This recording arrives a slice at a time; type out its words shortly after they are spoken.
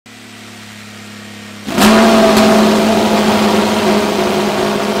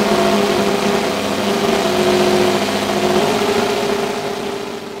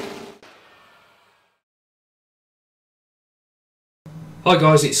Hi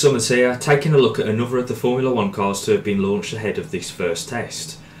guys, it's Summers here, taking a look at another of the Formula 1 cars to have been launched ahead of this first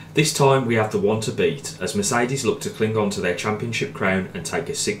test. This time we have the one to beat, as Mercedes look to cling on to their championship crown and take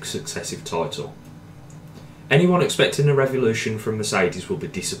a 6th successive title. Anyone expecting a revolution from Mercedes will be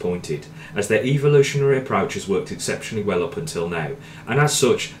disappointed, as their evolutionary approach has worked exceptionally well up until now, and as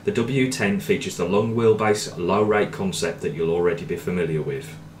such the W10 features the long wheelbase, low rate concept that you'll already be familiar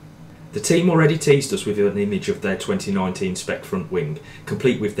with. The team already teased us with an image of their 2019 spec front wing,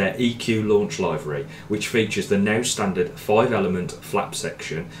 complete with their EQ launch livery, which features the now standard 5-element flap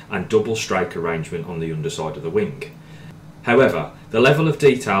section and double strake arrangement on the underside of the wing. However, the level of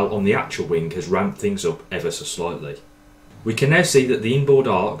detail on the actual wing has ramped things up ever so slightly. We can now see that the inboard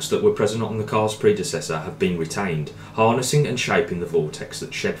arcs that were present on the car's predecessor have been retained, harnessing and shaping the vortex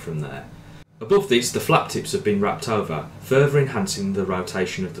that shed from there. Above this, the flap tips have been wrapped over, further enhancing the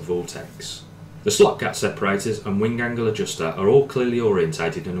rotation of the vortex. The slot gap separators and wing angle adjuster are all clearly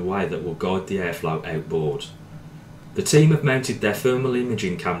orientated in a way that will guide the airflow outboard. The team have mounted their thermal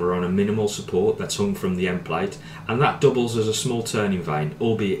imaging camera on a minimal support that's hung from the end plate, and that doubles as a small turning vane,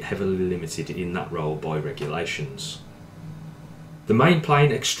 albeit heavily limited in that role by regulations. The main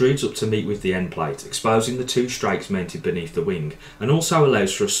plane extrudes up to meet with the end plate, exposing the 2 strakes mounted beneath the wing, and also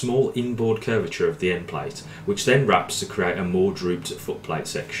allows for a small inboard curvature of the end plate, which then wraps to create a more drooped footplate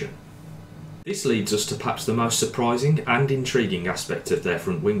section. This leads us to perhaps the most surprising and intriguing aspect of their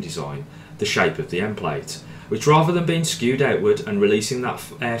front wing design, the shape of the end plate, which rather than being skewed outward and releasing that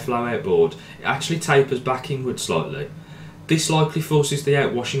airflow outboard, it actually tapers back inward slightly. This likely forces the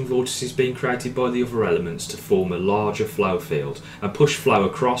outwashing vortices being created by the other elements to form a larger flow field and push flow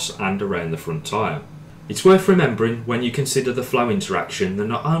across and around the front tyre. It's worth remembering when you consider the flow interaction that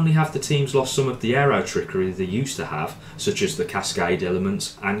not only have the teams lost some of the aero trickery they used to have, such as the cascade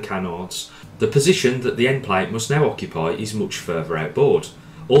elements and canards, the position that the end plate must now occupy is much further outboard,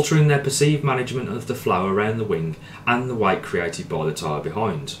 altering their perceived management of the flow around the wing and the weight created by the tyre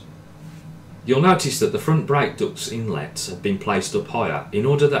behind. You'll notice that the front brake ducts inlets have been placed up higher in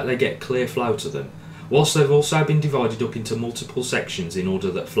order that they get clear flow to them, whilst they've also been divided up into multiple sections in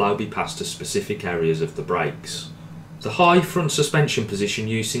order that flow be passed to specific areas of the brakes. The high front suspension position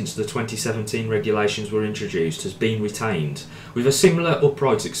used since the 2017 regulations were introduced has been retained, with a similar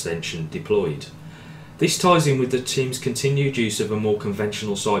upright extension deployed. This ties in with the team's continued use of a more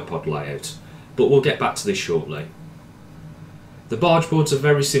conventional side pod layout, but we'll get back to this shortly. The barge boards are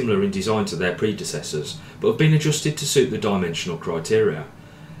very similar in design to their predecessors, but have been adjusted to suit the dimensional criteria.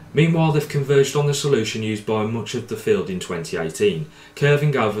 Meanwhile, they've converged on the solution used by much of the field in 2018,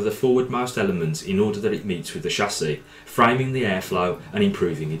 curving over the forwardmost element in order that it meets with the chassis, framing the airflow and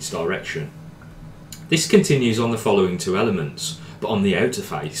improving its direction. This continues on the following 2 elements, but on the outer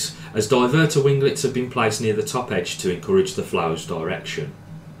face, as diverter winglets have been placed near the top edge to encourage the flow's direction.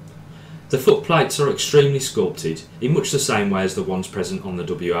 The foot plates are extremely sculpted, in much the same way as the ones present on the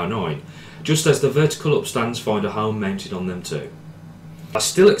W09, just as the vertical upstands find a home mounted on them too. I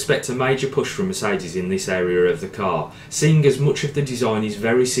still expect a major push from Mercedes in this area of the car, seeing as much of the design is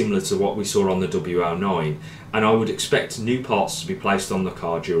very similar to what we saw on the W09, and I would expect new parts to be placed on the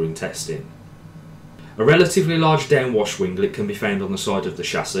car during testing. A relatively large downwash winglet can be found on the side of the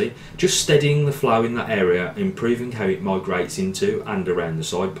chassis, just steadying the flow in that area, improving how it migrates into and around the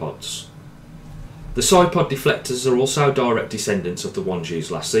side pods. The side pod deflectors are also direct descendants of the ones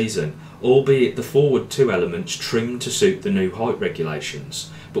used last season, albeit the forward 2 elements trimmed to suit the new height regulations,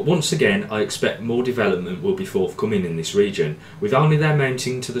 but once again I expect more development will be forthcoming in this region, with only their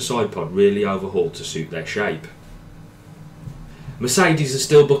mounting to the side pod really overhauled to suit their shape. Mercedes are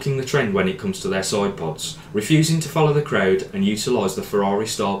still bucking the trend when it comes to their side pods, refusing to follow the crowd and utilise the Ferrari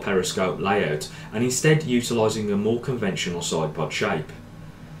style periscope layout, and instead utilising a more conventional side pod shape.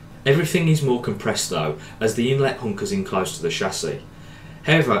 Everything is more compressed though, as the inlet hunkers in close to the chassis.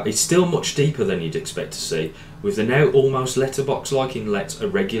 However, it's still much deeper than you'd expect to see, with the now almost letterbox-like inlet a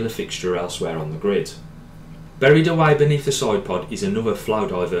regular fixture elsewhere on the grid. Buried away beneath the side pod is another flow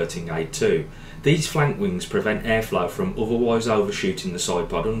diverting aid too. These flank wings prevent airflow from otherwise overshooting the side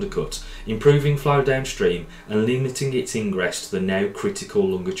pod undercut, improving flow downstream and limiting its ingress to the now critical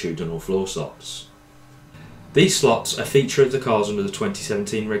longitudinal floor slots. These slots, a feature of the cars under the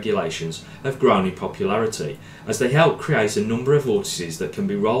 2017 regulations, have grown in popularity, as they help create a number of vortices that can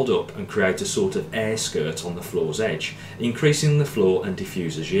be rolled up and create a sort of air skirt on the floor's edge, increasing the floor and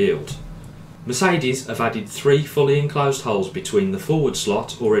diffuser's yield. Mercedes have added 3 fully enclosed holes between the forward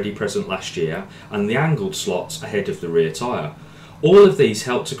slot, already present last year, and the angled slots ahead of the rear tyre. All of these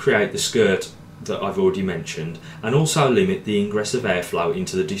help to create the skirt that I've already mentioned, and also limit the ingress of airflow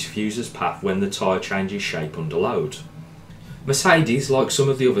into the diffuser's path when the tyre changes shape under load. Mercedes, like some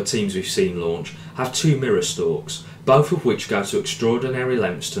of the other teams we've seen launch, have two mirror stalks, both of which go to extraordinary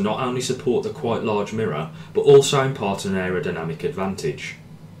lengths to not only support the quite large mirror, but also impart an aerodynamic advantage.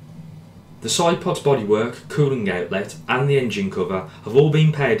 The side pod's bodywork, cooling outlet and the engine cover have all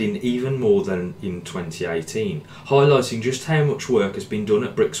been paired in even more than in 2018, highlighting just how much work has been done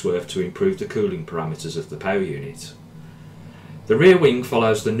at Brixworth to improve the cooling parameters of the power unit. The rear wing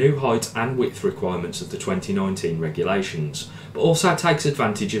follows the new height and width requirements of the 2019 regulations, but also takes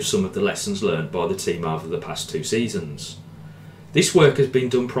advantage of some of the lessons learned by the team over the past 2 seasons. This work has been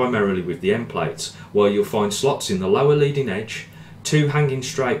done primarily with the end plates, where you'll find slots in the lower leading edge, 2 hanging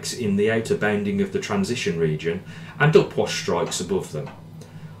strikes in the outer bounding of the transition region, and upwash strikes above them.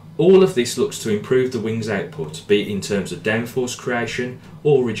 All of this looks to improve the wing's output, be it in terms of downforce creation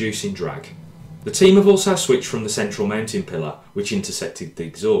or reducing drag. The team have also switched from the central mounting pillar, which intersected the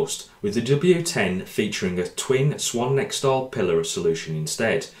exhaust, with the W10 featuring a twin swan neck style pillar solution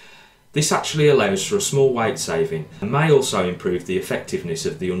instead. This actually allows for a small weight saving and may also improve the effectiveness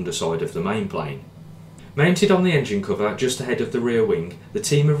of the underside of the main plane. Mounted on the engine cover just ahead of the rear wing, the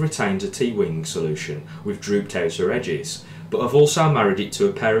team have retained a T-wing solution with drooped outer edges, but have also married it to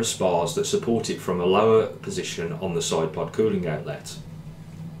a pair of spars that support it from a lower position on the side pod cooling outlet.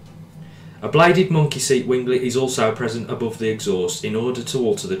 A bladed monkey seat winglet is also present above the exhaust in order to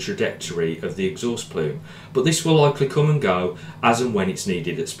alter the trajectory of the exhaust plume, but this will likely come and go as and when it's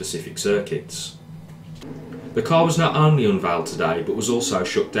needed at specific circuits. The car was not only unveiled today but was also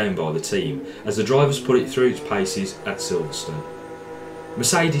shut down by the team as the drivers put it through its paces at Silverstone.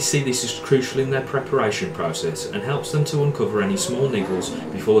 Mercedes see this as crucial in their preparation process and helps them to uncover any small niggles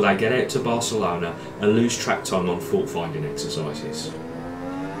before they get out to Barcelona and lose track time on fault finding exercises.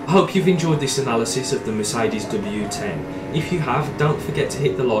 I hope you've enjoyed this analysis of the Mercedes W10. If you have, don't forget to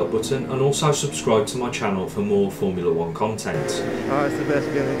hit the like button and also subscribe to my channel for more Formula 1 content. Oh, it's the best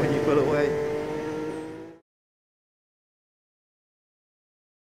feeling when you pull away.